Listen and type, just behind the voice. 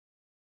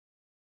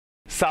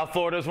South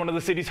Florida is one of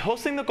the cities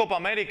hosting the Copa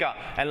America,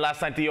 and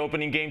last night the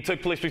opening game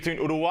took place between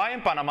Uruguay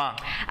and Panama.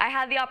 I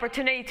had the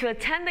opportunity to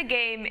attend the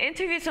game,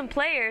 interview some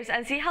players,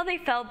 and see how they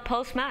felt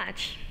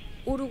post-match.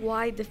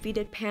 Uruguay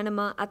defeated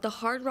Panama at the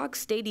Hard Rock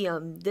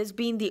Stadium, this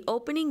being the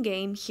opening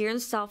game here in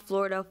South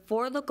Florida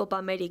for the Copa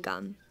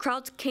America.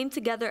 Crowds came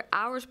together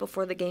hours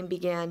before the game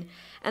began,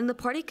 and the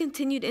party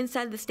continued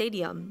inside the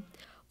stadium.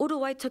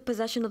 Uruguay took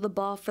possession of the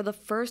ball for the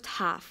first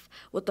half,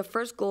 with the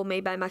first goal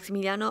made by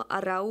Maximiliano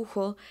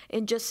Araujo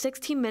in just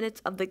 16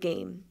 minutes of the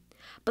game.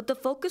 But the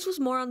focus was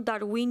more on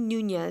Darwin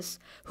Núñez,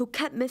 who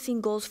kept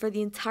missing goals for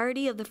the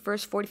entirety of the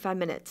first 45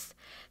 minutes.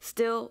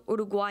 Still,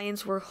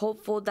 Uruguayans were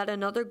hopeful that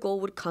another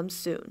goal would come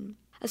soon.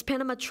 As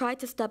Panama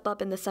tried to step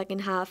up in the second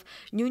half,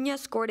 Núñez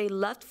scored a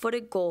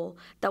left-footed goal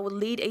that would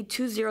lead a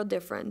 2-0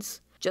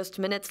 difference. Just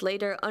minutes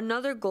later,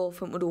 another goal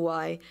from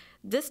Uruguay,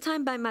 this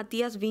time by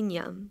Matias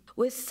Viña.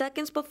 With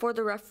seconds before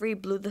the referee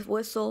blew the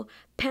whistle,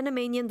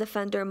 Panamanian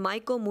defender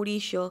Michael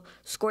Murillo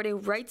scored a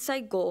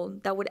right-side goal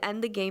that would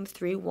end the game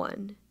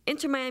 3-1.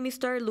 Inter Miami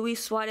star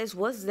Luis Suarez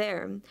was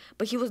there,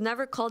 but he was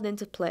never called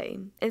into play.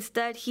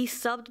 Instead, he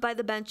subbed by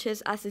the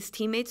benches as his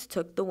teammates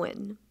took the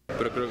win.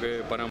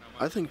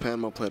 I think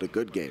Panama played a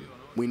good game.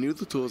 We knew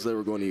the tools they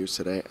were going to use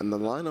today and the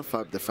line of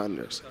 5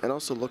 defenders, and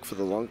also looked for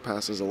the long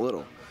passes a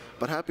little,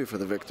 but happy for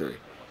the victory.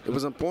 It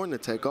was important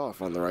to take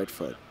off on the right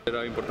foot.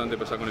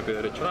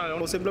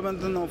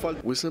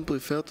 We simply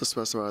failed to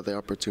specify the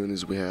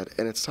opportunities we had,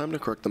 and it's time to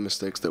correct the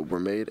mistakes that were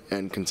made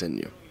and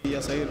continue.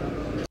 Next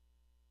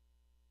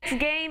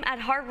game at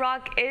Hard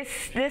Rock is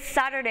this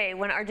Saturday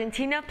when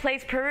Argentina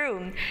plays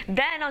Peru.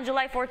 Then on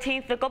July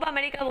 14th, the Copa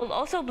America will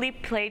also be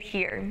played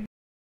here.